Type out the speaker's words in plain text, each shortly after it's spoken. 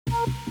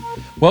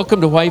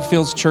Welcome to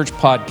Whitefields Church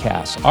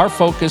Podcast. Our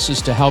focus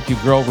is to help you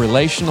grow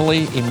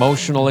relationally,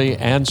 emotionally,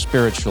 and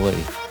spiritually.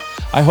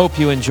 I hope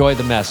you enjoy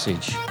the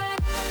message.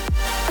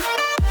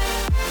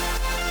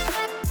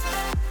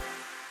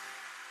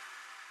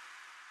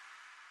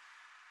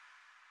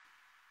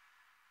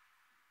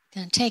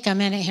 Going to take a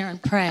minute here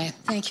and pray.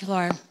 Thank you,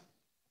 Lord.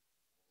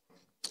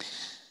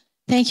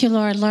 Thank you,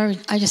 Lord. Lord,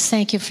 I just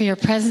thank you for your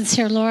presence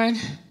here, Lord.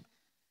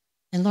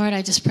 And Lord,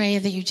 I just pray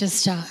that you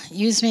just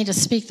use me to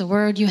speak the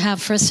word you have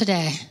for us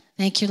today.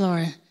 Thank you,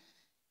 Lord. In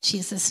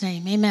Jesus'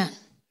 name, amen.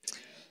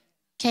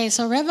 Okay,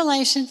 so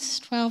Revelations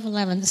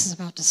 12:11. This is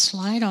about to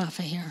slide off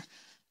of here.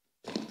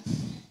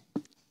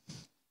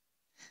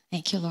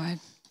 Thank you, Lord.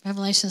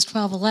 Revelations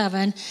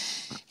 12:11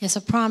 is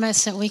a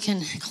promise that we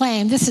can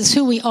claim. This is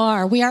who we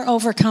are. We are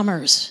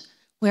overcomers.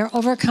 We are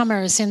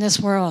overcomers in this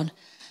world.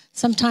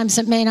 Sometimes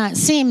it may not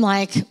seem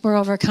like we're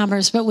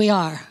overcomers, but we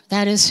are.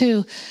 That is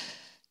who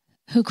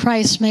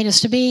Christ made us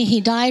to be.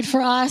 He died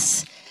for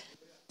us.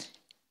 It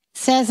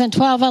says in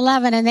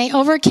 12:11, and they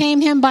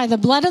overcame him by the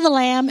blood of the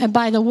Lamb and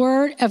by the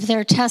word of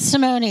their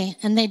testimony,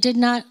 and they did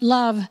not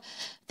love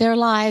their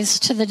lives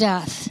to the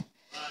death.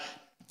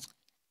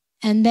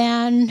 And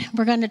then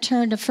we're going to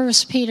turn to 1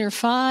 Peter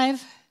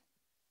 5,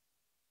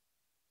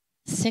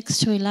 6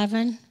 to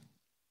 11.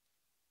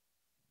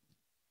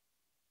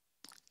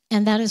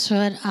 And that is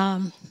what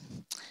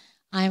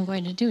I am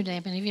going to do today.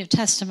 I'm going to give you a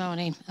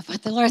testimony of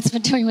what the Lord's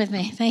been doing with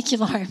me. Thank you,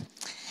 Lord.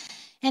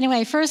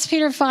 Anyway, 1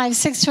 Peter 5,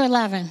 6 to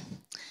 11.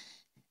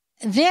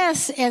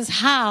 This is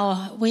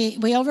how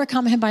we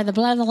overcome him by the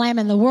blood of the Lamb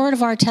and the word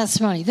of our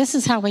testimony. This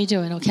is how we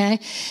do it, okay?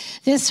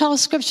 This whole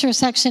scripture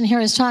section here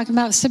is talking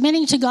about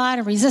submitting to God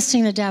and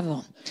resisting the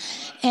devil.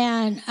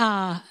 And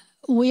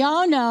we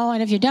all know,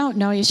 and if you don't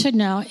know, you should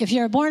know, if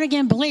you're a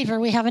born-again believer,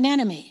 we have an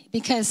enemy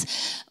because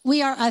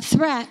we are a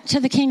threat to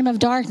the kingdom of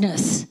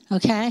darkness,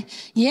 okay?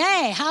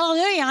 Yay,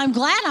 hallelujah, I'm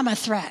glad I'm a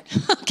threat,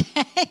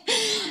 okay?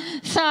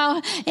 So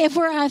if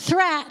we're a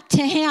threat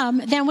to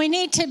him, then we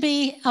need to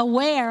be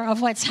aware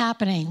of what's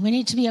happening. We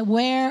need to be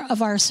aware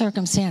of our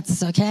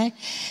circumstances, okay?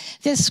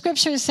 This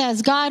scripture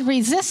says, God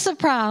resists the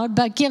proud,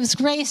 but gives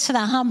grace to the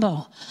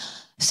humble.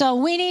 So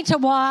we need to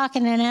walk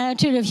in an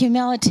attitude of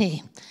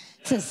humility.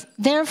 It says,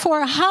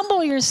 therefore,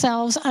 humble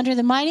yourselves under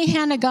the mighty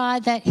hand of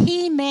God, that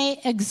he may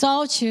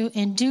exalt you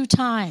in due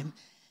time,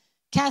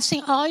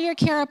 casting all your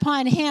care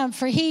upon him,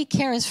 for he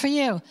cares for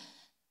you.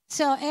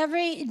 So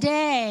every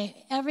day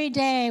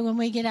when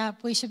we get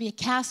up, we should be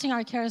casting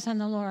our cares on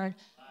the Lord,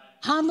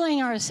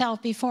 humbling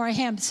ourselves before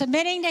him,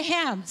 submitting to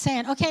him,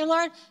 saying, okay,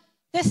 Lord,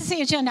 this is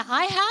the agenda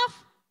I have.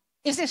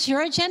 Is this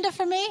your agenda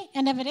for me?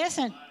 And if it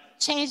isn't,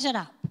 change it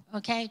up,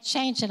 okay?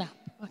 Change it up,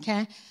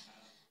 okay?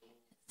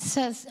 It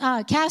says,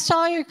 cast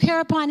all your care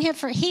upon him,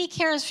 for he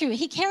cares for you.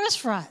 He cares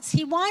for us.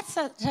 He wants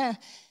to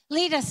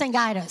lead us and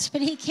guide us,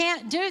 but he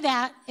can't do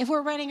that if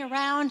we're running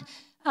around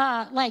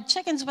like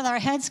chickens with our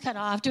heads cut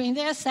off, doing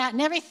this, that,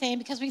 and everything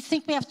because we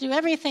think we have to do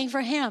everything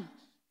for him.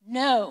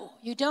 No,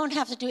 you don't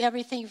have to do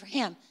everything for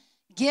him.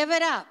 Give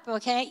it up,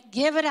 okay?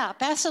 Give it up.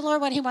 Ask the Lord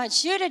what he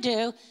wants you to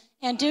do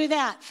and do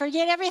that.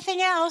 Forget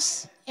everything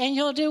else and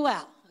you'll do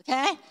well,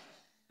 okay?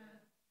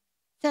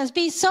 It says,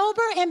 be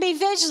sober and be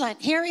vigilant.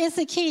 Here is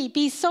the key.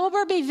 Be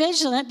sober, be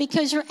vigilant,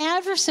 because your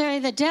adversary,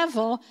 the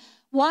devil,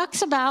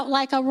 walks about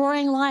like a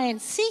roaring lion,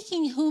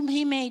 seeking whom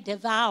he may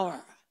devour.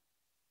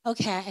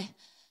 Okay,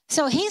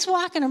 so he's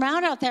walking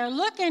around out there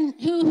looking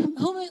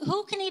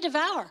who can he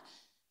devour?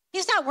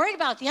 He's not worried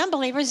about the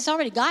unbelievers. He's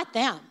already got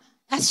them.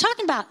 That's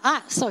talking about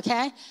us,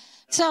 okay?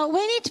 So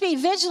we need to be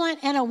vigilant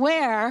and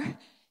aware.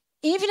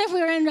 Even if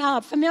we're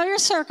in familiar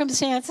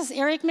circumstances,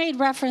 Eric made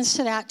reference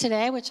to that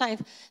today, which I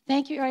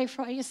thank you, Eric,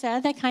 for what you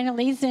said. That kind of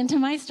leads into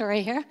my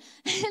story here.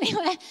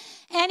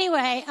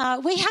 Anyway,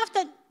 we have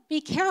to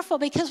be careful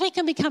because we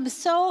can become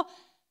so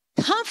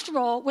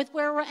comfortable with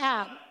where we're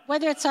at,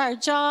 whether it's our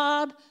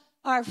job,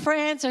 our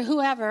friends, or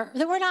whoever,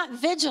 that we're not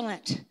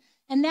vigilant.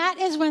 And that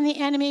is when the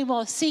enemy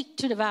will seek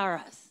to devour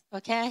us,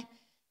 okay?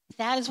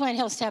 That is when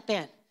he'll step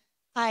in.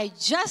 I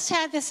just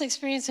had this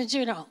experience in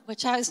Juneau,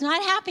 which I was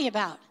not happy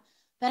about.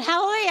 But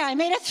hallelujah, I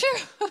made it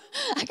through.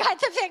 I got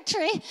the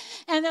victory,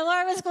 and the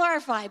Lord was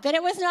glorified. But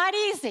it was not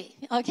easy,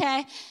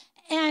 okay?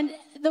 And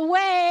the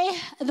way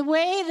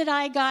that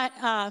I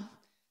got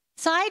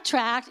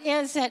sidetracked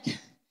is that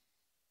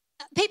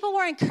people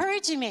were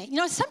encouraging me. You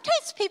know,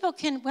 sometimes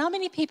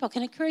many people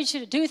can encourage you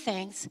to do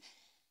things,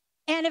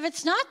 and if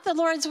it's not the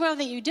Lord's will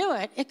that you do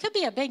it, it could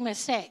be a big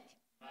mistake.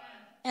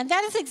 And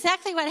that is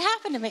exactly what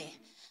happened to me.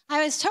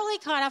 I was totally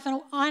caught off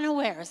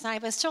unawares. I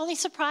was totally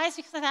surprised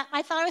because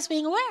I thought I was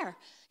being aware.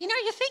 You know,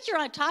 you think you're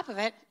on top of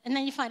it, and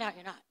then you find out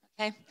you're not,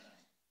 okay?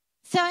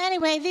 So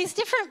anyway, these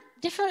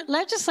different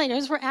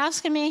legislators were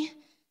asking me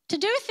to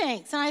do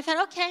things. And I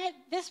thought, okay,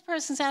 this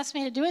person's asked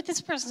me to do it.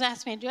 This person's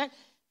asked me to do it.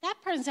 That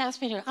person's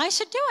asked me to do it. I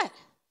should do it.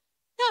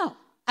 No,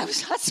 I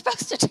was not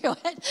supposed to do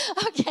it,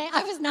 okay?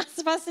 I was not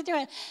supposed to do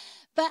it.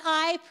 But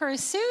I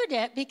pursued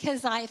it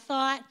because I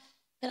thought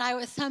that I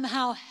was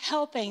somehow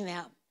helping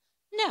them.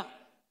 No.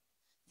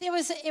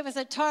 it was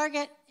a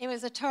target. It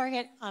was a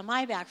target on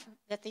my back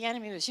that the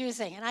enemy was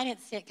using, and I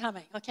didn't see it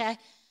coming. Okay,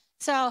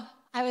 so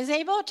I was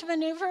able to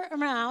maneuver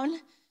around,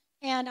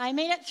 and I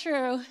made it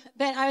through.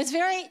 But I was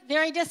very,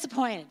 very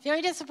disappointed.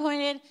 Very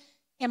disappointed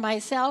in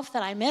myself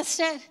that I missed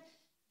it.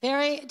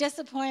 Very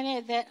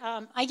disappointed that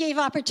I gave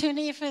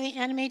opportunity for the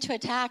enemy to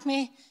attack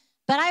me.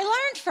 But I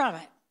learned from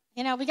it.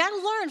 You know, we got to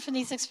learn from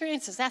these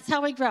experiences. That's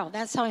how we grow.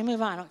 That's how we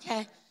move on.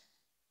 Okay,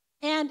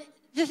 and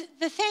the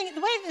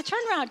way the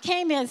turnaround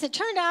came is it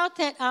turned out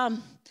that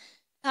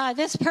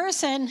this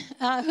person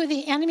who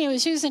the enemy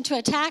was using to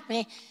attack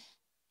me,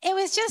 it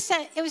was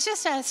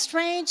just a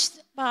strange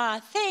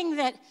thing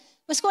that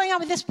was going on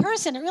with this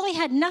person. It really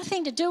had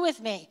nothing to do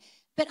with me,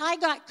 but I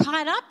got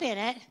caught up in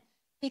it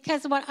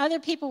because of what other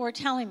people were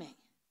telling me.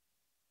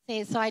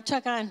 See, so I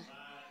took on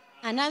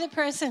another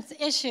person's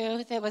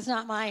issue that was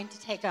not mine to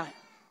take on,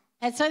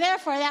 and so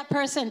therefore that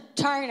person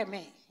targeted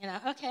me. You know,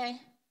 okay,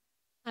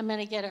 I'm going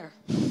to get her.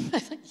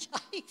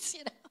 Yikes,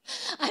 you know.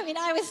 I mean,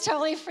 I was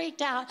totally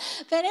freaked out.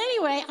 But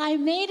anyway, I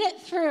made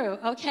it through,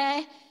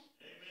 okay?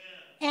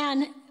 Amen.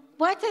 And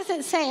what does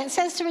it say? It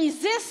says to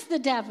resist the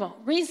devil.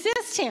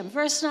 Resist him.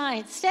 Verse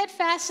 9.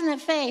 Steadfast in the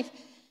faith,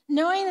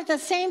 knowing that the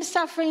same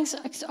sufferings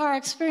are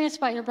experienced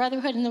by your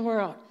brotherhood in the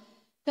world.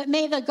 But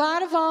may the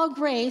God of all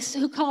grace,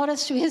 who called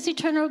us to his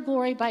eternal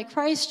glory by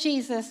Christ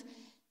Jesus,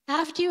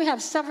 after you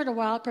have suffered a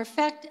while,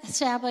 perfect,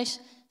 establish,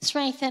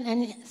 strengthen,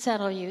 and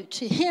settle you.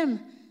 To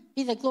him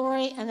be the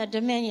glory and the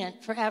dominion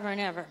forever and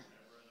ever.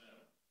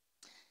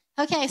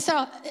 Okay,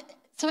 so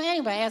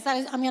anyway,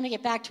 I'm going to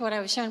get back to what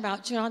I was sharing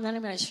about Juno, and then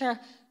I'm going to share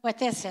what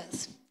this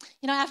is.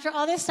 You know, after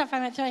all this stuff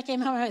I went through, I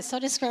came home and I was so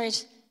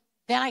discouraged.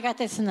 Then I got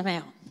this in the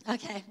mail.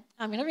 Okay,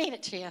 I'm going to read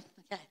it to you.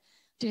 Okay,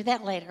 do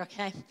that later.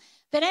 Okay,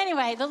 but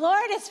anyway, the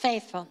Lord is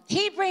faithful.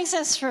 He brings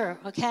us through.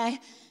 Okay,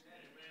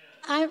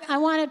 I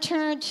want to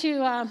turn to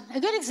a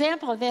good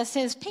example of this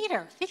is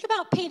Peter. Think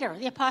about Peter,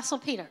 the Apostle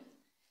Peter.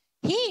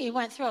 He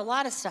went through a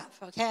lot of stuff,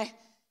 okay?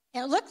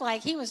 It looked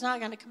like he was not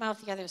going to come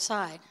out the other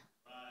side.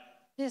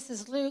 Right. This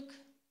is Luke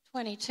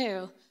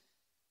 22.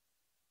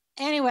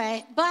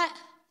 Anyway, but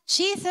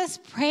Jesus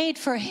prayed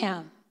for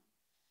him.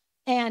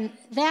 And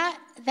that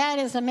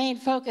is the main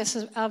focus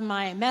of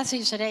my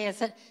message today, is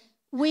that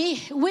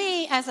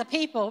we as a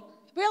people,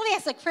 really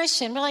as a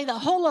Christian, really the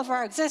whole of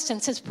our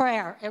existence is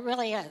prayer. It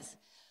really is.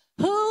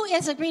 Who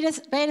is the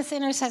greatest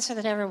intercessor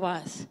that ever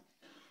was?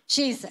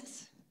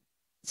 Jesus.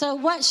 So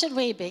what should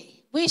we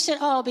be? We should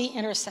all be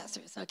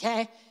intercessors,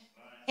 okay?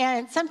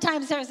 And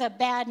sometimes there's a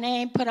bad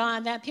name put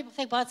on that. People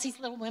think, well, it's these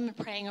little women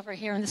praying over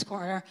here in this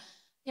corner.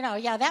 You know,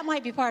 yeah, that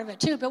might be part of it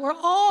too, but we're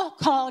all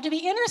called to be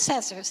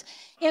intercessors.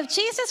 If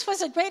Jesus was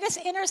the greatest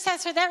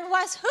intercessor there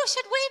was, who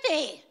should we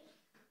be?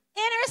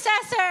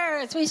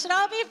 Intercessors. We should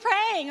all be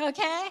praying,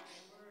 okay?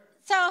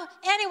 So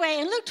anyway,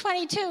 in Luke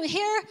 22,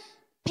 here,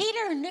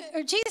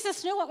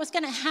 Jesus knew what was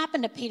going to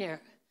happen to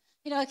Peter.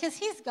 You know, because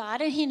he's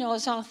God and he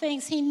knows all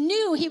things. He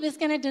knew he was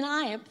going to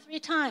deny him 3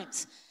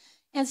 times.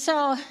 And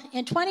so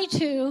in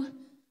 22,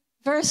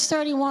 verse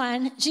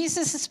 31,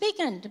 Jesus is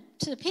speaking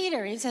to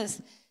Peter. He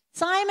says,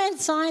 Simon,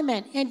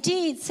 Simon,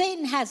 indeed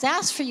Satan has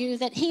asked for you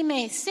that he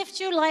may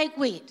sift you like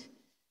wheat.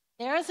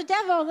 There is a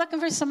devil looking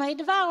for somebody to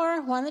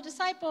devour, one of the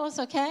disciples,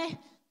 okay?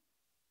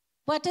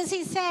 What does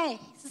he say?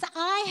 He says,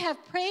 I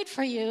have prayed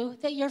for you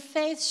that your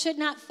faith should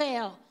not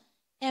fail.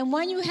 And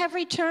when you have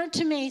returned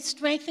to me,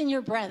 strengthen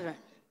your brethren.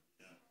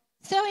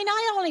 So he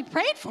not only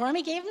prayed for him,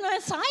 he gave him an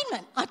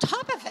assignment on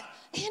top of it,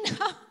 you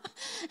know.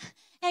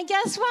 And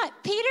guess what?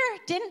 Peter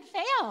didn't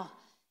fail.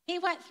 He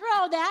went through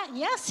all that.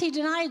 Yes, he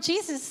denied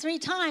Jesus 3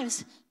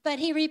 times, but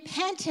he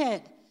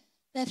repented.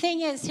 The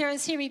thing is, here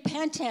is he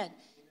repented,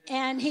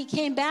 and he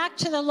came back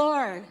to the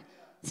Lord.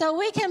 So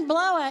we can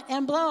blow it,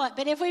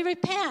 but if we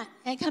repent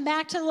and come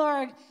back to the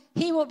Lord,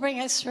 he will bring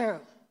us through,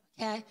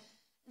 okay?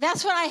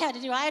 That's what I had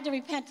to do. I had to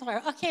repent to the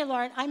Lord. Okay,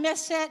 Lord, I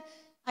missed it.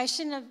 I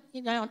shouldn't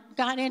have,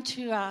 gone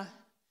into, I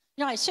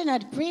shouldn't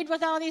have agreed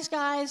with all these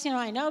guys.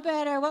 I know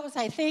better. What was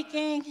I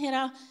thinking?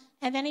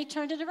 And then he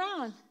turned it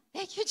around.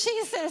 Thank you,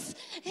 Jesus.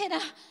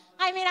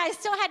 I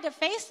still had to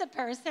face the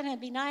person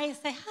and be nice,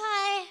 say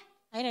hi.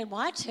 I didn't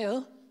want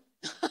to.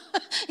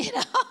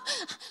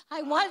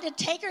 I wanted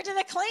to take her to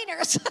the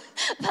cleaners,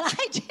 but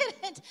I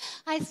didn't.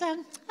 I said,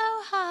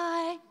 oh,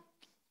 hi.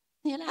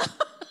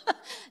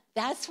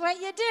 That's what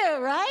you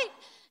do, right?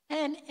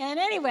 And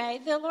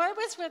anyway, the Lord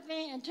was with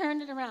me and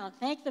turned it around.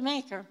 Thank the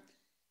Maker.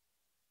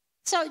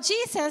 So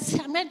Jesus,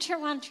 I'm going to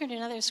want to turn to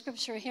another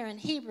scripture here in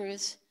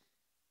Hebrews.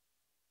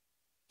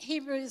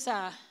 Hebrews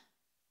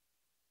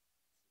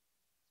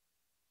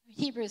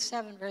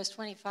 7, verse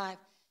 25.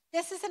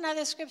 This is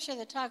another scripture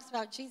that talks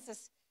about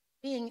Jesus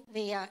being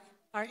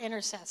our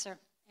intercessor.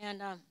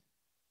 And I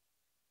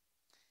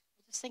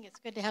just think it's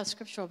good to have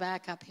scriptural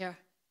backup here.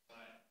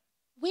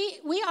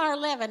 We are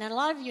living, and a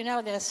lot of you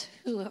know this,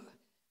 who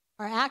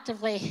are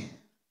actively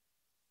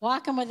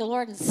walking with the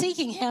Lord and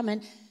seeking Him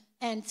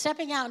and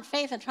stepping out in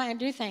faith and trying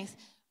to do things.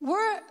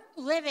 We're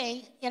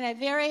living in a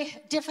very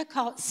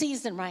difficult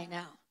season right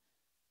now.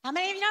 How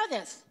many of you know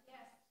this?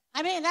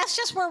 Yes. That's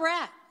just where we're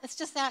at. It's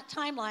just that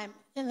timeline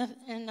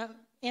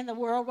in the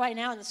world right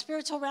now, in the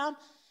spiritual realm.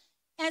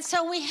 And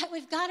so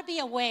we've got to be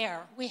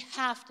aware. We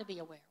have to be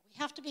aware. We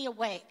have to be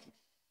awake.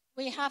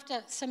 We have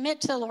to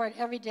submit to the Lord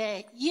every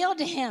day, yield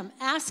to him,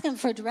 ask him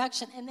for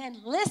direction, and then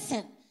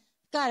listen.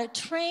 We've got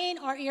to train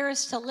our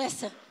ears to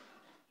listen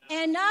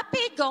and not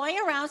be going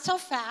around so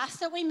fast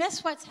that we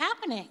miss what's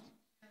happening.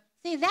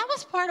 See, that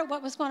was part of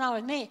what was going on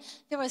with me.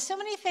 There were so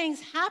many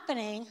things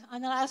happening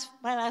on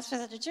my last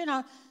visit to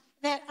Juneau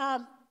that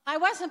I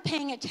wasn't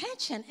paying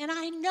attention, and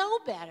I know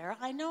better.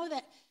 I know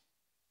that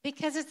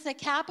because it's the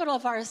capital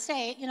of our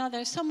state,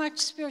 there's so much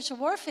spiritual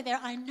warfare there.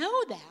 I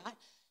know that,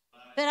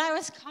 but I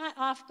was caught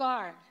off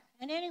guard.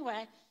 And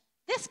anyway,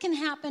 this can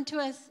happen to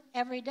us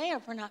every day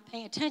if we're not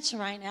paying attention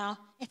right now.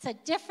 It's a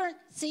different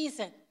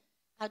season.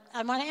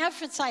 I want to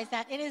emphasize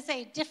that. It is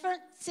a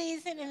different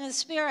season in the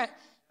spirit.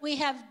 We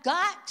have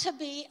got to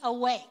be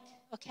awake,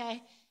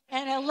 okay,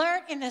 and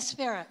alert in the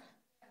spirit.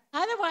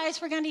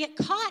 Otherwise, we're going to get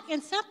caught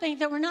in something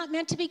that we're not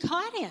meant to be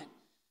caught in,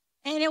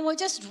 and it will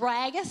just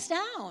drag us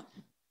down.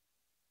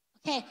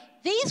 Okay,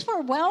 these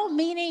were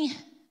well-meaning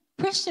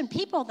Christian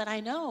people that I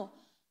know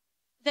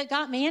that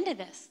got me into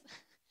this.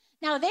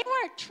 Now, they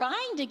weren't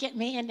trying to get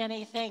me into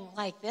anything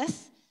like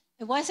this.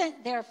 It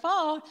wasn't their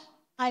fault.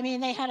 I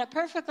mean, they had a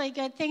perfectly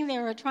good thing they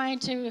were trying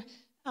to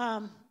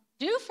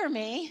do for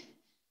me.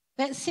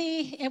 But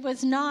see, it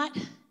was not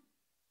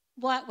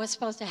what was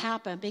supposed to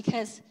happen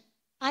because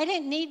I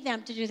didn't need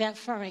them to do that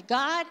for me.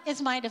 God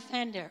is my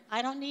defender.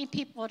 I don't need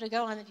people to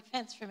go on the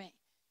defense for me.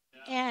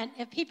 And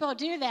if people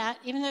do that,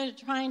 even though they're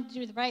trying to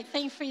do the right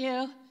thing for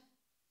you,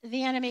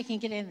 the enemy can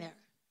get in there.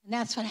 And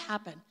that's what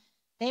happened.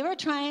 They were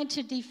trying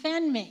to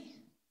defend me.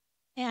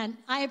 And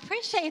I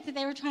appreciate that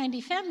they were trying to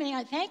defend me.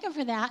 I thank them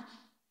for that.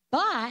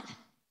 But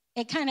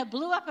it kind of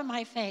blew up in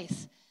my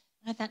face.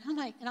 And I thought,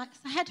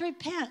 I had to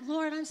repent.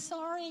 Lord, I'm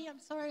sorry.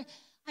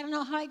 I don't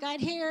know how I got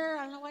here.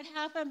 I don't know what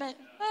happened, but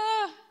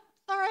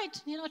it's all right.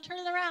 Turn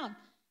it around.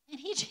 And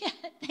he did.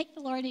 Thank the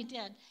Lord he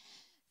did.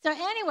 So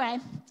anyway,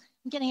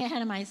 I'm getting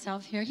ahead of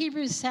myself here.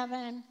 Hebrews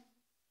 7,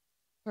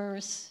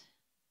 verse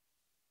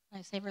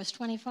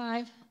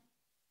 25.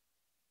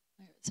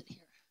 Where is it here?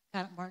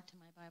 Got it marked in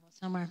my Bible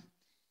somewhere.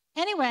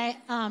 Anyway,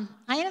 I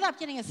ended up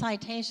getting a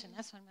citation.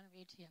 That's what I'm going to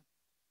read to you.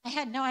 I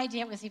had no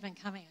idea it was even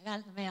coming. I got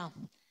it in the mail.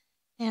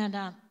 And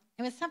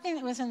it was something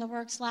that was in the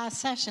works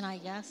last session, I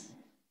guess.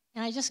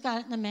 And I just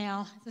got it in the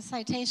mail. It's a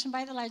citation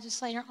by the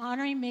legislator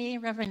honoring me,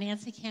 Reverend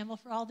Nancy Campbell,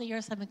 for all the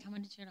years I've been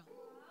coming to Juneau.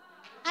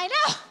 I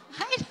know.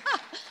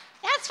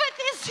 That's what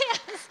this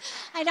is.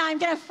 I know. I'm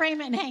going to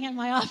frame it and hang it in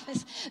my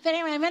office. But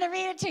anyway, I'm going to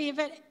read it to you.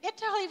 But it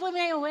totally blew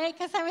me away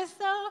because I was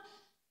so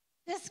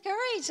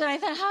discouraged. And I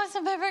thought, how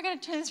am I ever going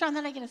to turn this around?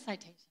 Then I get a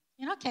citation.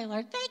 Okay,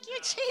 Lord, thank you,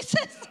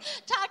 Jesus.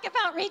 Talk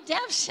about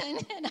redemption,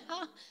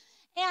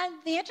 And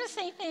the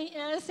interesting thing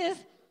is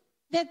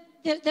that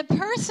the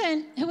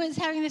person who was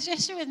having this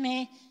issue with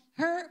me,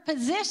 her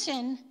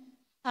position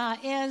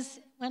is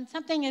when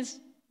something is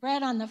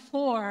read on the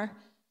floor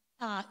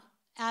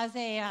as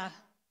a, I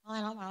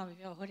don't want to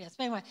reveal who it is,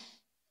 but anyway,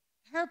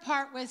 her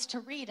part was to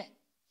read it.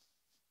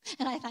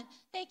 And I thought,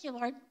 thank you,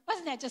 Lord.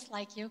 Wasn't that just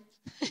like you?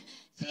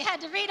 She had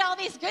to read all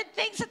these good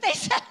things that they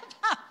said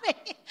about me.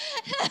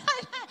 And I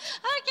thought,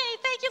 okay,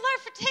 thank you, Lord,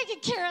 for taking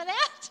care of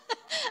that.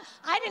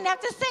 I didn't have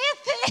to say a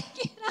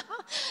thing,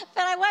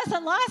 but I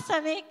wasn't lost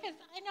on me because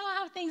I know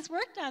how things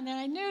worked down there.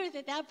 I knew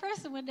that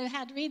person wouldn't have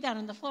had to read that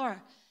on the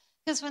floor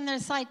because when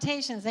there's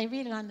citations, they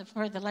read it on the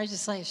floor of the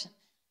legislature.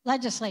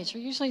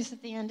 Usually it's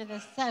at the end of the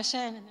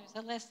session, and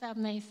there's a list of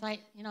them. They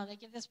cite, they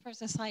give this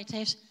person a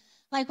citation.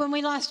 Like when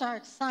we lost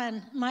our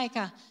son,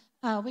 Micah,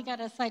 we got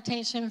a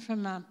citation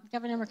from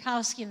Governor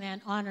Murkowski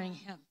then honoring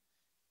him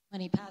when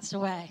he passed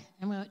away.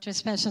 And we went to a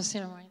special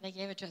ceremony. They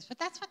gave it to us. But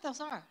that's what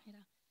those are,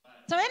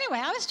 So anyway,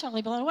 I was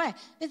totally blown away.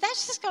 But that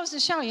just goes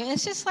to show you.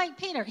 It's just like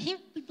Peter. He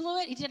blew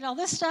it. He did all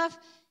this stuff.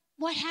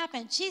 What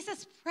happened?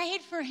 Jesus prayed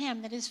for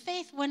him that his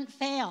faith wouldn't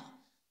fail.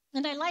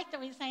 And I like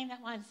that we sang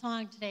that one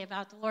song today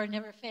about the Lord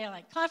never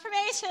failing.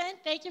 Confirmation.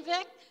 Thank you,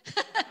 Vic.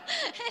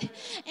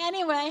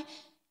 Anyway,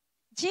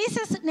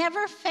 Jesus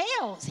never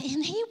fails,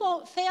 and he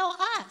won't fail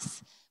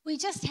us. We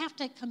just have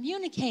to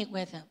communicate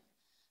with him.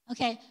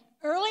 Okay,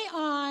 early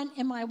on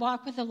in my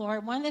walk with the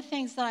Lord, one of the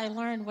things that I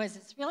learned was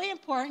it's really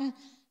important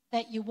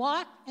that you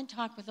walk and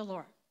talk with the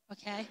Lord,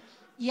 okay?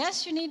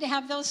 Yes, you need to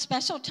have those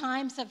special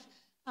times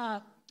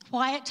of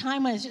quiet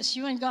time when it's just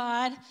you and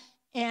God,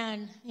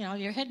 and,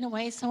 you're hidden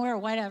away somewhere or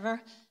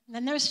whatever. And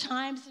then there's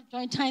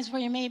joint times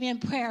where you may be in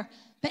prayer.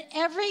 But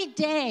every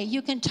day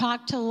you can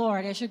talk to the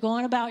Lord as you're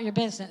going about your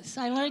business.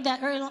 I learned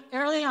that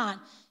early on.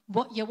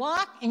 You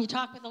walk and you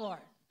talk with the Lord,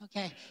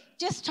 okay?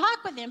 Just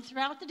talk with him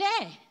throughout the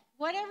day.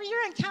 Whatever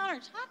your encounter,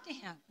 talk to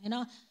him,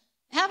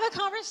 Have a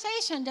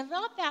conversation.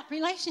 Develop that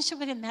relationship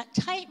with him, that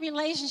tight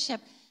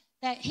relationship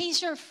that he's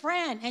your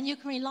friend and you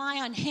can rely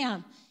on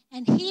him.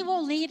 And he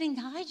will lead and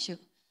guide you.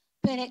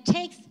 But it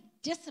takes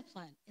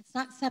discipline. It's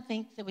not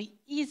something that we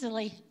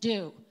easily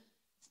do.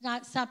 It's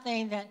not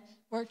something that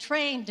we're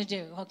trained to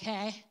do,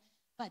 okay?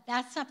 But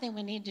that's something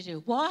we need to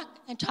do. Walk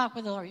and talk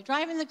with the Lord. You're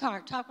driving the car,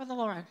 talk with the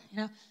Lord.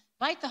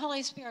 Invite the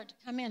Holy Spirit to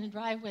come in and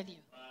drive with you.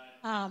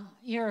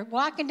 You're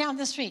walking down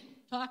the street,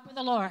 talk with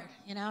the Lord.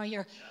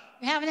 You're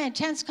having an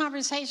intense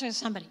conversation with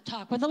somebody,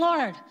 talk with the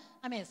Lord.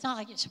 I mean, it's not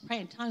like you should pray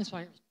in tongues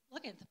while you're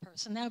looking at the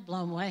person. They're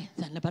blown away.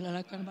 They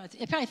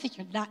probably think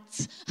you're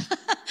nuts.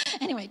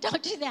 Anyway,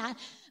 don't do that.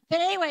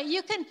 But anyway,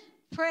 you can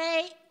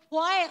pray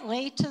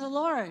quietly to the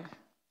Lord.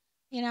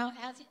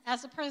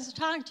 As the person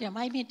talking to you, it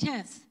might be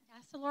intense.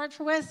 Ask the Lord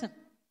for wisdom.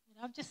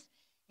 Just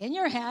in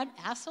your head,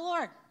 ask the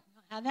Lord.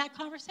 Have that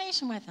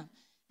conversation with him,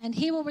 and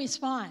he will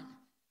respond.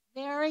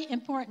 Very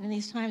important in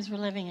these times we're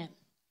living in.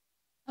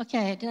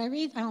 Okay, did I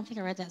read? I don't think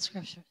I read that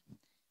scripture.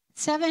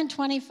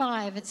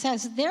 7:25, it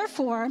says,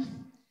 therefore,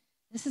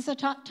 this is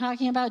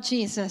talking about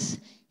Jesus,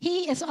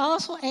 he is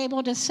also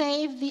able to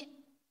save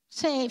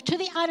to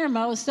the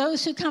uttermost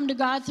those who come to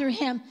God through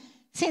him,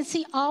 since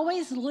he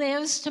always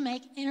lives to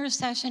make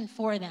intercession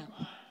for them.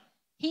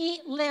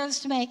 He lives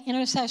to make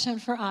intercession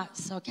for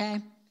us,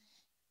 okay?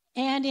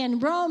 And in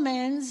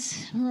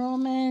Romans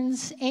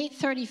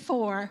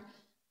 8:34,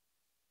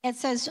 it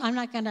says, I'm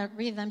not going to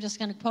read it, I'm just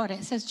going to quote it.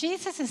 It says,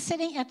 Jesus is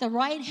sitting at the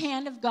right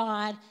hand of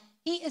God.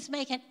 He is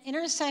making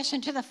intercession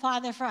to the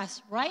Father for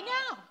us right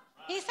now.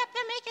 He's up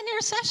there making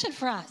intercession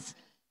for us.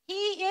 He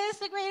is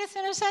the greatest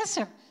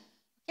intercessor.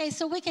 Okay,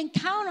 so we can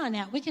count on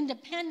that. We can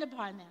depend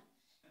upon that.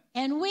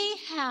 And we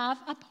have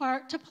a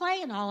part to play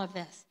in all of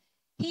this.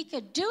 He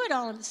could do it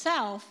all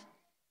himself,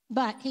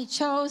 but he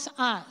chose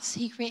us.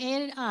 He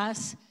created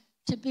us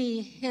to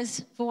be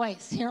his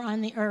voice here on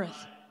the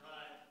earth.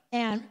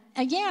 And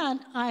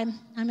again, I'm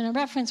going to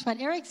reference what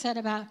Eric said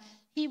about,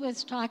 he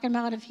was talking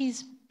about if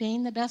he's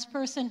being the best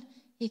person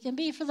he can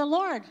be for the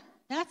Lord.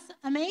 That's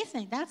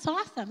amazing. That's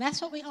awesome.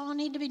 That's what we all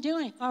need to be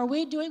doing. Are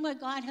we doing what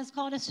God has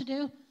called us to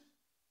do?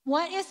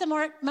 What is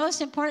the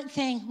most important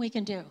thing we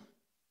can do?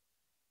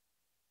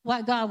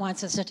 What God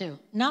wants us to do.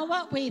 Not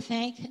what we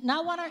think,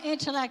 not what our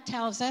intellect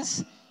tells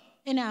us,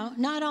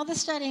 not all the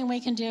studying we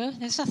can do.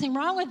 There's nothing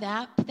wrong with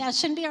that, but that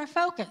shouldn't be our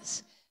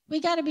focus. We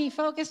got to be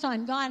focused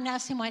on God and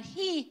ask him what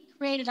he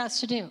created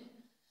us to do.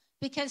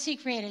 Because he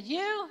created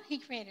you, he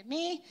created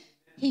me,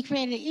 he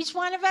created each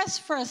one of us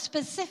for a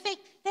specific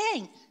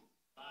thing.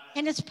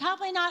 And it's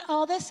probably not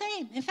all the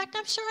same. In fact,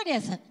 I'm sure it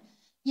isn't.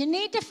 You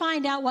need to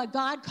find out what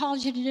God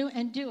calls you to do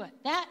and do it.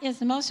 That is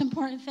the most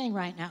important thing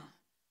right now.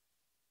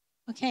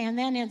 Okay, and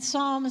then in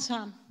Psalms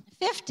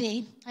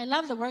 50, I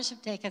love the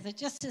worship day because it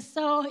just is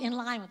so in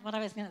line with what I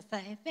was going to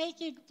say. Thank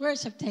you,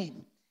 worship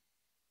team.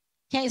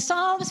 Okay,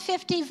 Psalms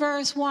 50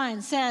 verse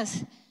 1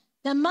 says,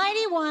 the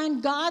mighty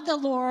one, God the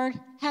Lord,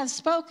 has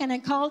spoken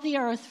and called the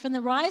earth from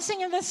the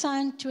rising of the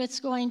sun to its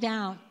going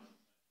down.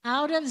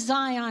 Out of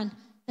Zion,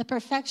 the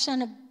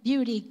perfection of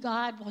beauty,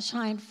 God will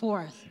shine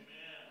forth. Amen.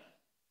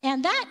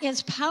 And that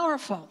is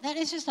powerful. That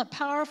is just a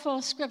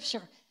powerful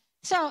scripture.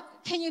 So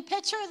can you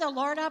picture the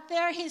Lord up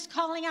there? He's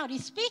calling out.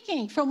 He's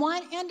speaking from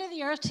one end of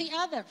the earth to the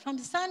other, from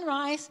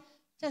sunrise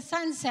to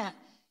sunset.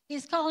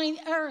 He's calling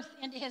the earth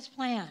into his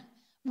plan.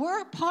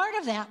 We're part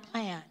of that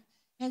plan.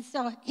 And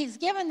so he's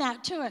given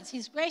that to us.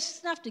 He's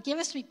gracious enough to give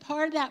us to be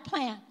part of that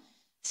plan.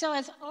 So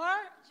it's our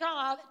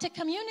job to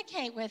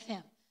communicate with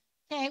him.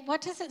 Okay,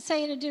 what does it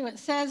say to do? It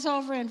says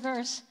over in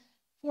verse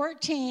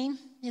 14,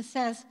 it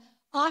says,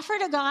 offer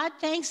to God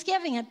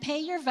thanksgiving and pay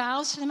your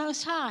vows to the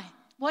Most High.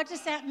 What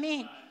does that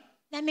mean?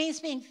 That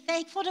means being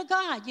thankful to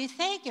God. You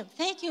thank him.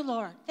 Thank you,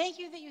 Lord. Thank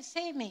you that you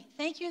saved me.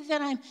 Thank you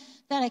that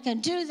I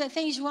can do the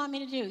things you want me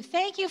to do.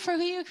 Thank you for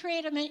who you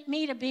created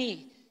me to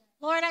be.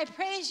 Lord, I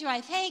praise you. I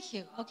thank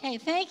you. Okay,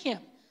 thank you.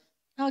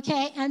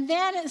 Okay, and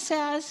then it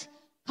says,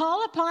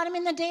 call upon him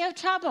in the day of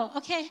trouble.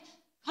 Okay,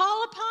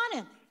 call upon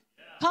him.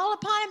 Call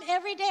upon him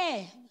every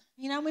day.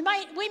 We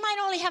might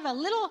only have a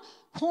little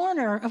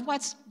corner of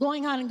what's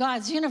going on in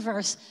God's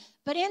universe,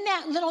 but in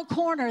that little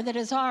corner that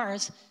is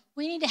ours,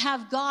 we need to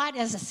have God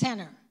as a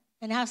center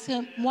and ask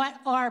him what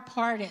our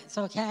part is,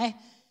 okay?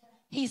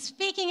 He's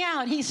speaking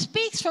out. He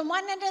speaks from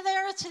one end of the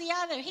earth to the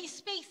other. He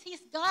speaks.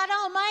 He's God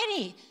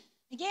Almighty.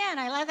 Again,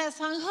 I love that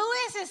song. Who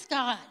is this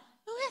God?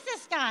 Who is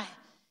this guy?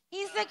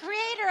 He's the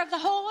creator of the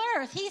whole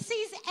earth. He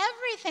sees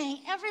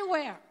everything,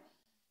 everywhere.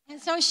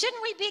 And so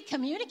shouldn't we be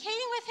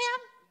communicating with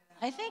him?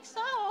 I think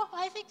so.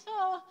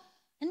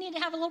 We need to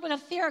have a little bit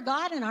of fear of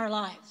God in our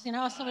lives,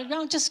 so we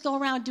don't just go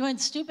around doing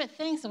stupid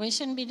things that we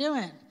shouldn't be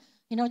doing.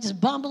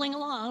 Just bumbling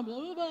along, blah,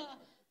 blah, blah.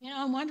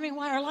 I'm wondering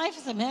why our life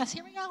is a mess.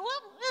 Here we go,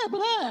 blah,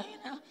 blah,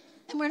 blah,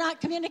 and we're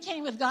not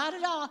communicating with God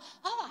at all.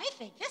 Oh, I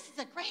think this is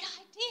a great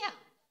idea.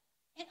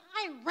 And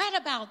I read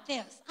about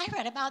this. I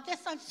read about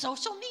this on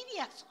social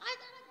media, so I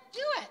got to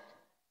do it.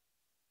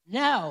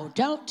 No,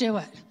 don't do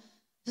it.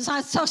 It's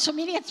on social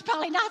media. It's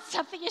probably not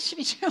something you should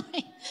be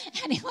doing.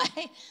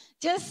 Anyway,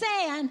 just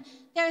saying,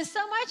 there's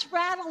so much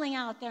rattling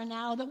out there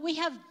now that we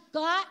have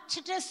got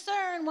to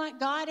discern what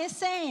God is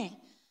saying.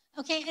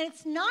 Okay, and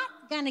it's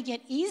not going to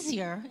get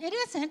easier. It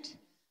isn't.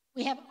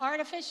 We have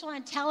artificial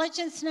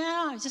intelligence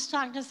now. I was just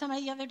talking to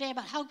somebody the other day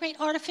about how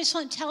great artificial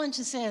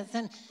intelligence is.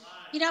 And,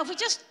 if we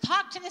just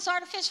talk to this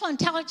artificial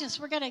intelligence,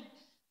 we're going to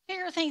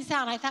figure things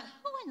out. I thought,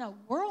 who in the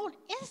world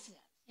is this?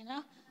 You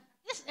know,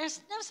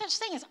 there's no such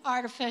thing as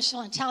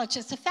artificial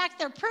intelligence. In fact,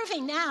 they're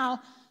proving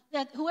now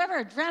that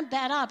whoever dreamt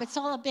that up, it's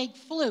all a big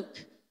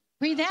fluke.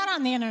 Read that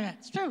on the internet.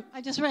 It's true.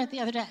 I just read it the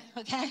other day,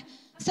 okay?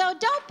 So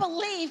don't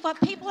believe what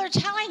people are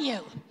telling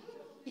you.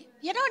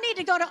 You don't need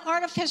to go to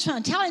artificial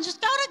intelligence.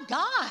 Just go to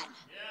God.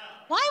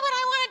 Yeah. Why would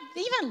I want to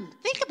even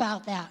think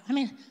about that? I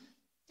mean, it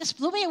just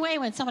blew me away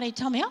when somebody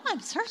told me, oh, I'm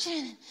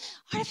searching.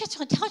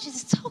 Artificial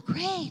intelligence is so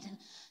great. And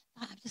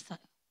I just thought,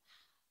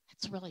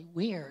 that's really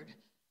weird.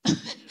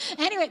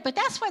 Anyway, but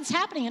that's what's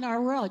happening in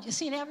our world. You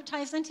see it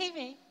advertised on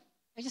TV.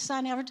 I just saw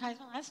an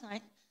advertisement last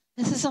night.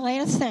 This is the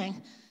latest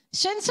thing.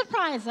 Shouldn't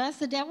surprise us.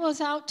 The devil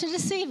is out to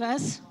deceive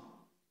us.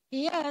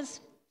 He is.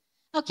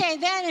 Okay,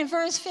 then in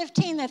verse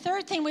 15, the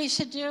third thing we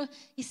should do,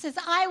 he says,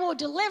 I will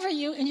deliver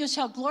you and you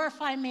shall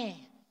glorify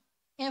me.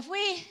 If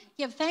we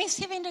give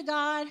thanksgiving to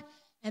God,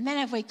 and then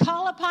if we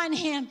call upon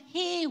him,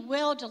 he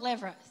will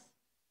deliver us.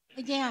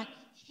 Again,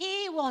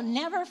 he will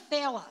never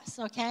fail us,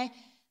 okay?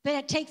 But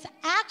it takes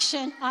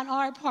action on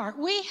our part.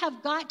 We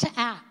have got to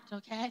act,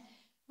 okay?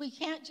 We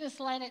can't just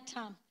let it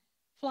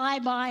fly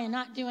by and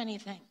not do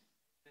anything.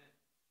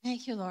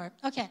 Thank you, Lord.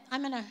 Okay,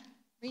 I'm going to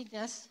read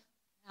this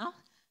now.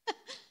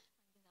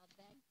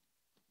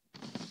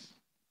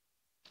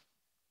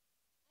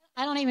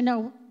 I don't even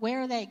know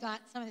where they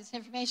got some of this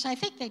information. I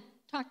think they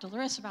talked to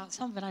Larissa about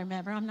some of it, I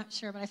remember. I'm not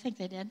sure, but I think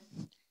they did.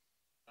 Okay,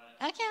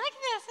 look at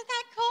this. Isn't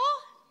that cool?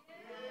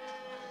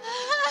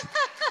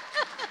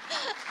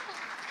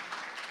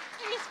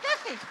 Pretty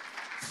spiffy.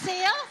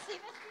 Seal. See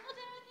this seal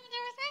and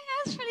everything?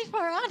 That's pretty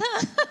far out,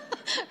 huh?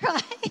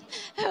 Right?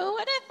 Who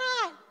would have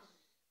thought?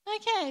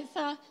 Okay,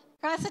 so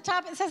across the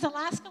top it says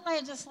Alaska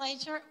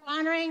Legislature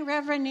honoring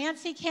Reverend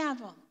Nancy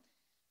Campbell.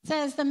 It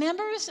says the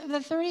members of the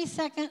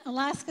 32nd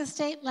Alaska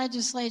State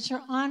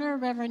Legislature honor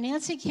Reverend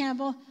Nancy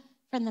Campbell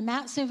from the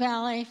Mat-Su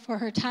Valley for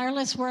her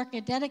tireless work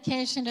and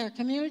dedication to her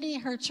community,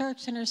 her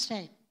church, and her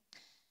state.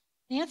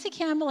 Nancy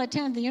Campbell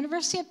attended the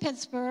University of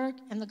Pittsburgh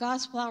and the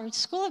Gospel Outreach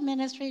School of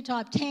Ministry to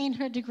obtain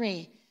her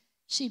degree.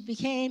 She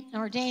became an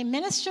ordained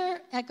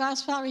minister at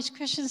Gospel Outreach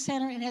Christian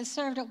Center and has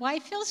served at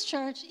Whitefields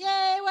Church,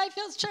 yay,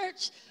 Whitefields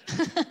Church,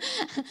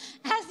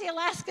 as the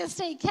Alaska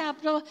State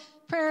Capitol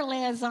prayer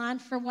liaison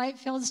for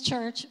Whitefields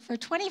Church for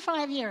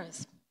 25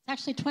 years. It's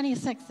actually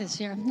 26 this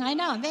year. I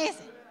know,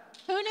 amazing.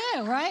 Who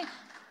knew, right?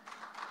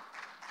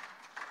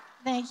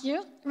 Thank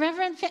you.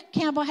 Reverend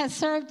Campbell has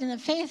served in the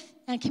Faith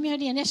and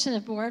Community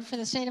Initiative Board for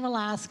the state of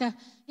Alaska.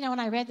 You know, when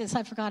I read this,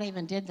 I forgot I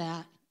even did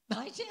that. But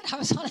I did. I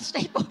was on a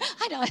state board.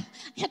 I know.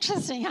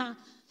 Interesting, huh?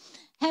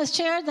 Has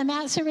chaired the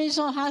Mat-Su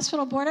Regional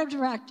Hospital Board of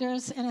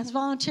Directors and has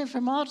volunteered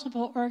for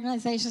multiple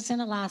organizations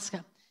in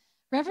Alaska.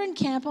 Reverend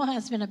Campbell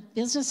has been a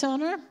business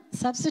owner,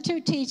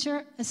 substitute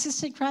teacher,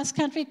 assistant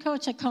cross-country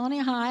coach at Colony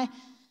High,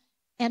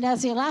 and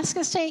as the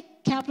Alaska State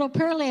Capitol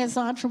Prayer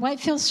Liaison for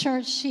Whitefields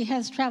Church, she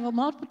has traveled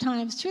multiple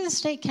times to the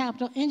state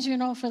capitol in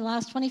Juneau for the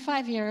last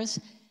 25 years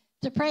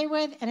to pray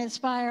with and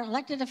inspire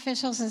elected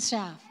officials and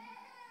staff.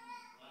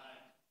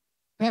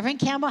 Reverend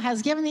Campbell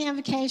has given the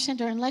invocation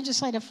during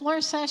legislative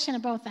floor session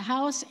in both the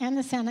House and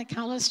the Senate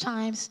countless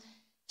times.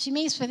 She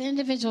meets with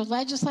individual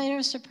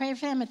legislators to pray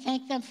for them and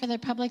thank them for their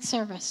public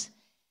service.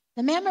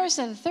 The members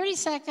of the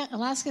 32nd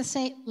Alaska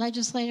State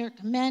Legislature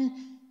commend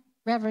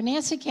Reverend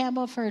Nancy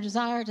Campbell for her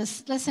desire to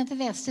listen to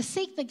this, to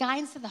seek the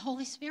guidance of the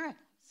Holy Spirit.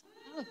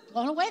 I was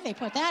blown away they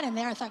put that in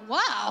there. I thought,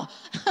 wow.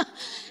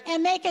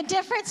 And make a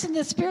difference in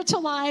the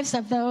spiritual lives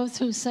of those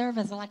who serve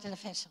as elected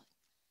officials.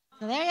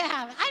 So there you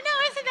have it. I know,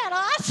 isn't that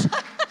awesome?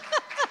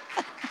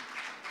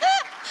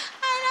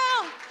 I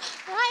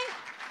know, right?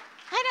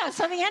 I know.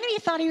 So the enemy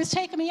thought he was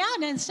taking me out,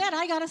 and instead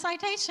I got a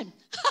citation.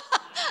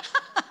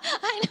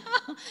 I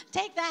know.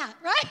 Take that,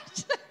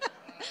 right?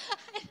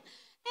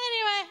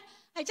 Anyway,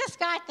 I just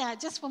got that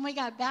just when we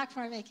got back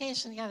from our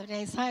vacation the other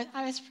day. So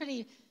I was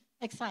pretty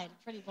excited,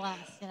 pretty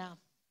blessed, you know.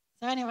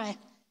 So anyway,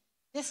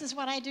 this is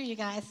what I do, you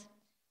guys.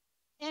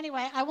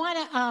 Anyway, I want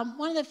to.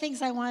 One of the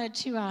things I wanted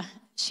to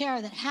share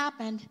that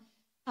happened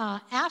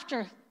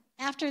after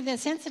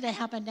this incident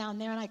happened down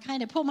there, and I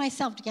kind of pulled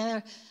myself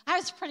together. I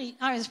was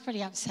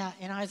pretty upset,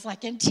 you know. I was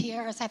like in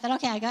tears. I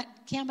thought, okay,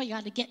 Campbell, you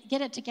got to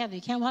get it together.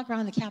 You can't walk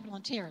around the Capitol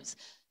in tears.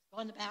 Go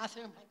in the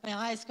bathroom, wipe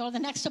my eyes, go to the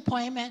next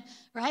appointment,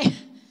 right?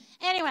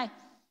 Anyway,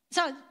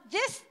 so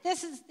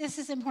this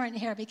is important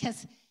here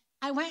because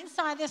I went and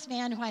saw this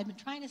man who I've been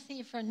trying to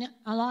see for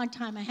a long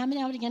time. I haven't been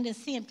able to get to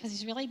see him because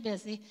he's really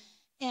busy,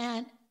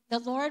 and the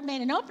Lord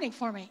made an opening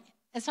for me.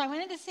 And so I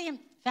went in to see him,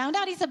 found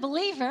out he's a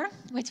believer,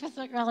 which was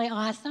really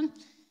awesome.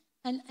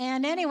 And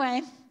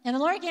anyway, and the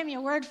Lord gave me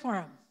a word for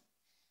him.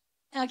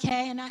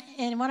 Okay,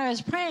 and when I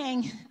was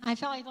praying, I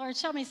felt like the Lord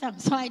showed me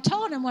something. So I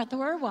told him what the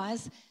word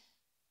was,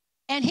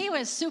 and he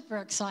was super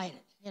excited,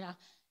 you know.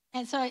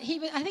 And so I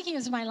think he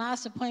was my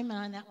last appointment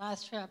on that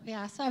last trip,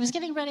 yeah. So I was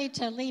getting ready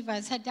to leave. I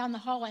was heading down the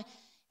hallway,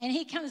 and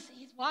he's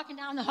walking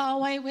down the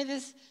hallway with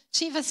his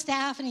chief of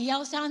staff, and he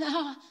yells down the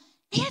hall,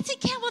 Nancy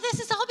Campbell, this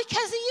is all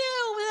because of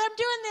you that I'm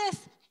doing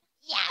this.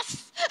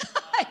 Yes!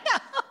 I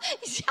know.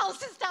 He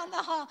yells us down the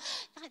hall.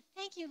 God,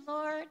 thank you,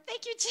 Lord.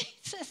 Thank you,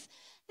 Jesus.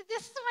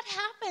 This is what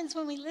happens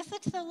when we listen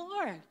to the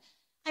Lord.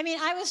 I mean,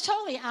 I was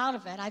totally out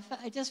of it.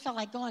 I just felt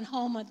like going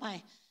home with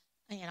my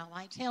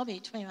tail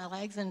between my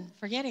legs and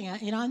forgetting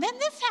it, and then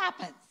this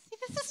happens. See,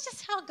 this is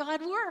just how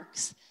God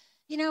works.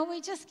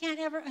 We just can't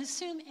ever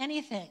assume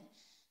anything.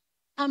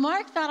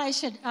 Mark thought I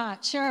should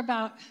share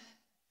about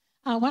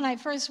when I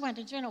first went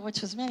to Juneau,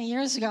 which was many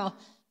years ago,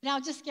 but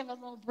I'll just give a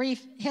little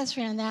brief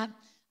history on that.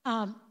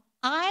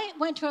 I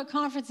went to a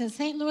conference in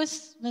St.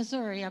 Louis,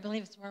 Missouri, I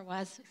believe it's where it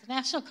was. It was a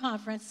national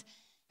conference,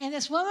 and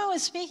this woman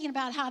was speaking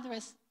about how there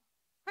was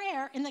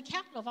prayer in the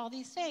capital of all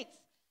these states.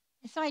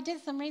 And so I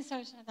did some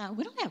research, and I thought,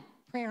 we don't have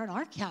prayer in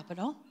our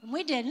capital, and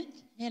we didn't,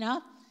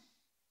 And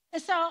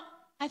so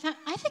I thought,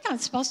 I think I'm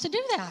supposed to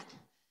do that.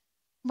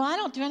 Well, I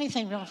don't do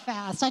anything real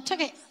fast. I took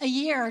a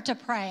year to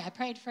pray. I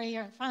prayed for a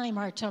year, and finally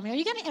Mark told me, are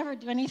you going to ever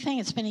do anything?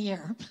 It's been a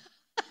year.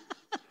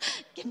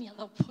 Give me a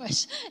little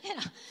push, So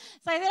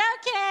I said,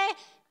 okay.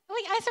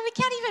 I said, we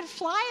can't even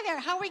fly there.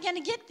 How are we going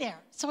to get there?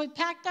 So we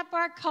packed up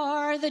our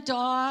car, the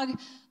dog,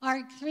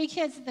 our 3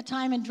 kids at the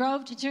time, and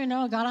drove to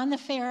Juneau, got on the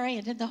ferry,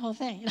 and did the whole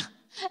thing.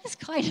 It's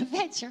quite an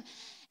adventure.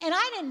 And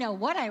I didn't know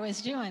what I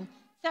was doing.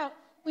 So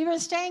we were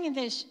staying in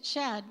this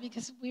shed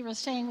because we were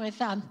staying with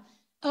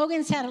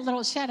Ogan's had a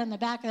little shed on the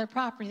back of their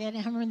property. They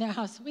didn't have room in their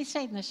house. So we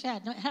stayed in the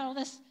shed. It had all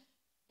this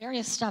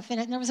various stuff in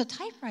it, and there was a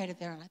typewriter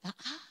there. And I thought,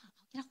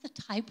 I'll get off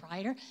the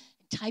typewriter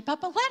and type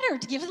up a letter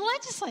to give the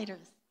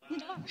legislators.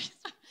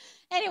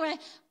 Anyway,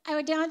 I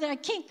went down to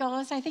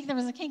Kinko's. I think there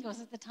was a Kinko's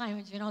at the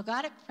time,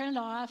 got it printed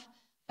off,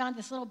 found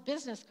this little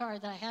business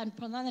card that I had and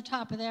put it on the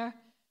top of there,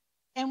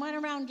 and went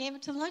around and gave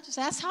it to the legislators.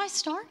 That's how I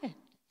started.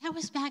 That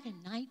was back in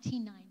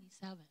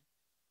 1997.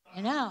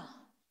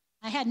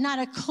 I had not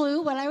a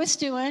clue what I was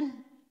doing.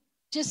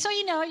 Just so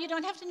you know, you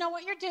don't have to know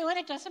what you're doing.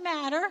 It doesn't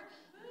matter.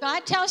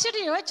 God tells you to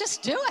do it,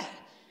 just do it.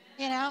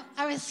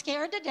 I was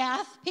scared to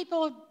death.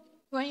 People,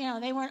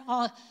 they weren't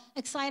all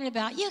excited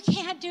about, you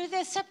can't do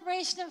this,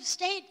 separation of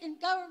state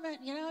and government,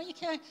 you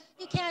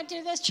can't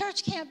do this,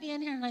 church can't be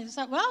in here. And I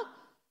thought, well,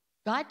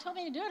 God told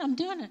me to do it, I'm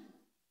doing it.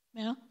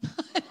 I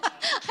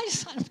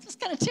just thought, I'm just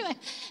going to do it.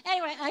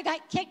 Anyway, I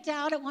got kicked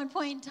out at one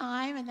point in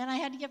time, and then I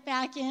had to get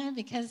back in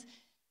because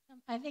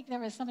I think there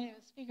was somebody who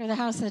was Speaker of the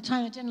House at the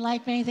time that didn't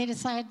like me. They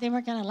decided they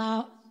weren't going to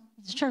allow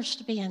the church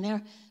to be in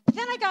there. But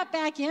then I got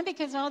back in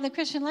because all the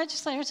Christian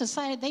legislators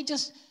decided they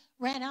just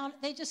ran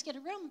out, they just get a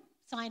room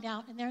signed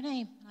out in their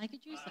name, and I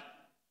could use it.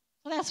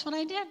 So that's what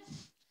I did.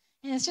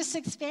 And it's just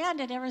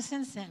expanded ever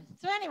since then.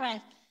 So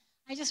anyway,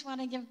 I just want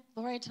to give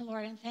glory to the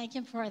Lord and thank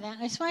Him for that.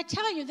 I just want to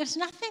tell you, there's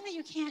nothing that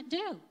you can't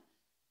do.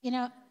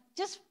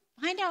 Just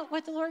find out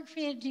what the Lord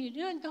created you to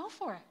do and go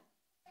for it.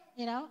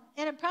 And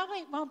it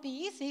probably won't be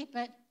easy,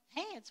 but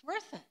hey, it's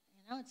worth it.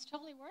 It's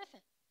totally worth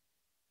it.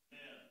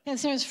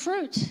 Because there's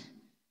fruit.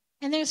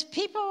 And there's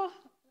people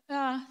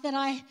that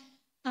I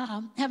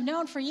have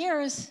known for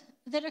years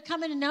that are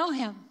coming to know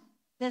Him.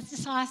 That's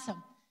just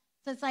awesome.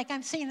 So it's like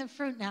I'm seeing the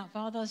fruit now for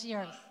all those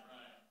years.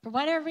 For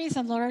whatever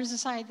reason, the Lord has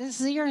decided this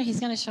is the year He's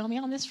going to show me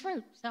on this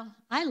fruit. So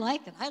I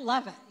like it. I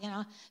love it.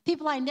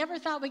 People I never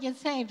thought would get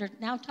saved are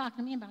now talking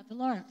to me about the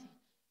Lord.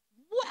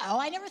 Wow,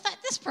 I never thought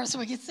this person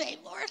would get saved,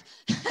 Lord.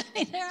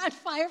 They're on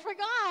fire for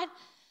God.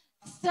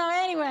 So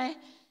anyway,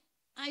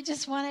 I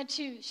just wanted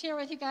to share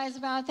with you guys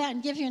about that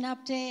and give you an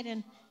update.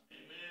 And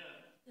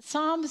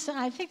Psalms,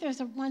 I think there's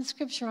one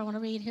scripture I want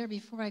to read here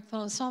before I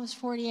close. Psalms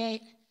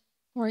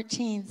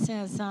 48:14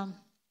 says,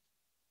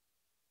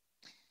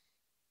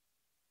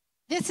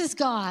 this is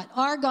God,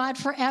 our God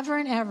forever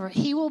and ever.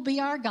 He will be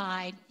our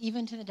guide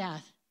even to the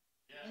death.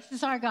 Yes. This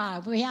is our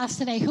God. We asked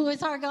today, who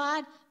is our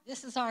God?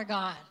 This is our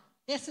God.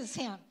 This is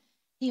Him.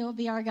 He will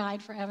be our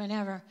guide forever and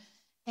ever.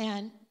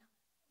 And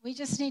we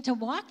just need to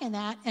walk in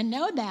that and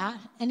know that.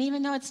 And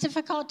even though it's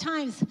difficult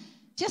times,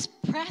 just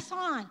press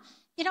on.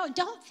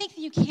 Don't think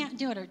that you can't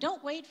do it, or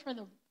don't wait for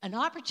an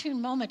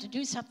opportune moment to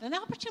do something. The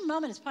opportune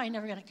moment is probably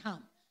never going to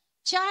come.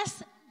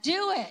 Just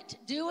do it.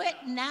 Do it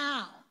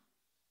now.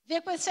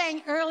 Vic was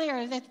saying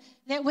earlier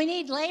that we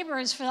need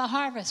laborers for the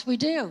harvest. We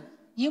do.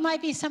 You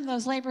might be some of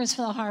those laborers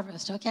for the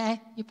harvest, okay?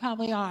 You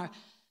probably are.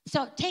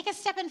 So take a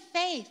step in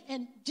faith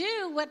and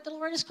do what the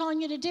Lord is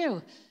calling you to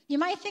do. You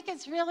might think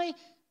it's really,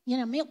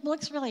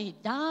 looks really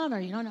dumb, or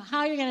you don't know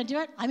how you're going to do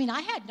it. I mean,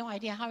 I had no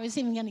idea how I was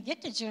even going to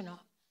get to Juneau.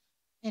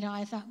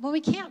 I thought, well,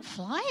 we can't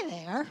fly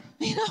there.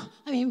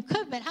 We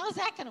could, but how's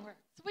that going to work?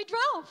 So we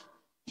drove.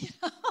 It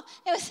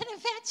was an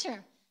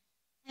adventure.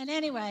 And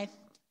anyway,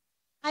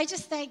 I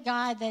just thank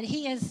God that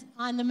He is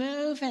on the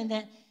move and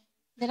that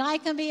I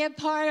can be a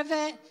part of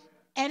it.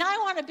 And I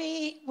want to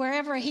be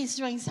wherever He's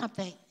doing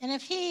something. And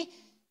if He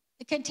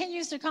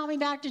continues to call me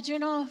back to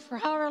Juneau for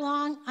however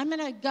long, I'm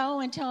going to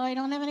go until I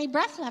don't have any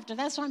breath left. And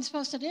that's what I'm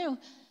supposed to do.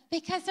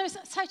 Because there's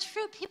such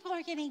fruit. People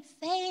are getting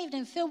saved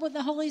and filled with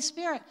the Holy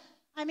Spirit.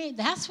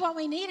 That's what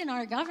we need in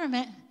our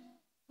government.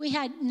 We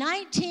had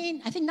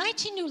 19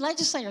 new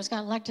legislators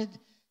got elected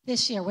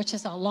this year, which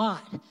is a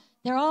lot.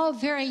 They're all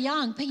very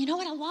young, but you know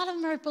what? A lot of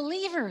them are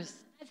believers.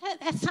 I've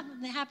That's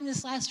something that happened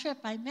this last trip.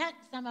 I met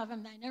some of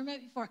them that I never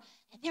met before,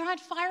 and they're on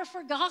fire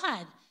for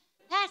God.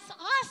 That's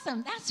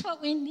awesome. That's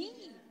what we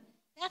need.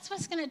 That's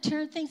what's going to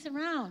turn things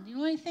around. The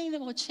only thing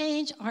that will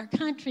change our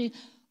country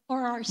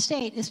or our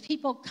state is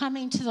people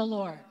coming to the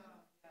Lord.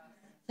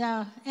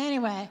 So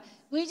anyway,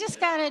 we just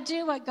got to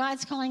do what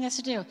God's calling us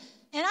to do.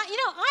 And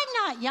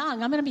I'm not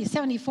young. I'm going to be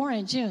 74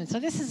 in June, so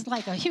this is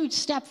like a huge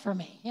step for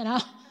me, In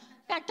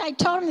fact, I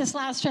told him this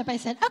last trip, I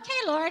said,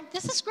 okay, Lord,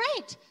 this is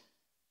great.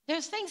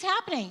 There's things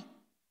happening.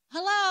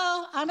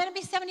 Hello, I'm going to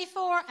be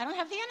 74. I don't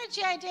have the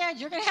energy I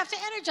did. You're going to have to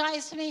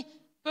energize me.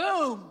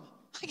 Boom.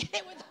 I get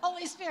it with the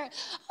Holy Spirit.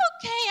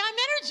 Okay, I'm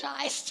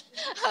energized.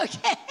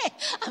 Okay,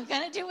 I'm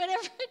going to do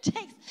whatever it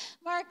takes.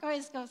 Mark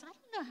always goes, I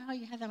don't know how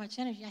you have that much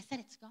energy. I said,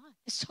 it's God.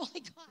 It's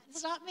totally God.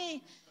 It's not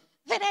me.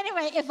 But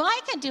anyway, if I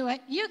can do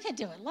it, you can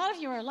do it. A lot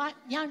of you are a lot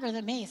younger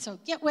than me, so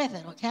get with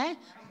it, okay?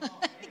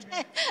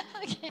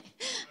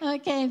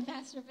 Okay,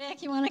 Pastor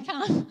Vic, you want to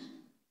come?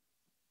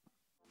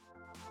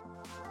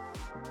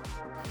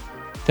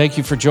 Thank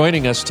you for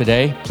joining us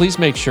today. Please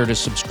make sure to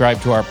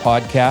subscribe to our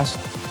podcast.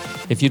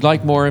 If you'd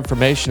like more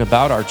information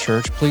about our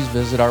church, please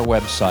visit our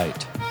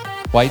website,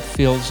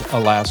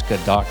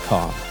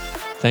 whitefieldsalaska.com.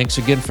 Thanks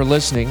again for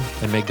listening,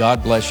 and may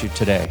God bless you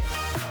today.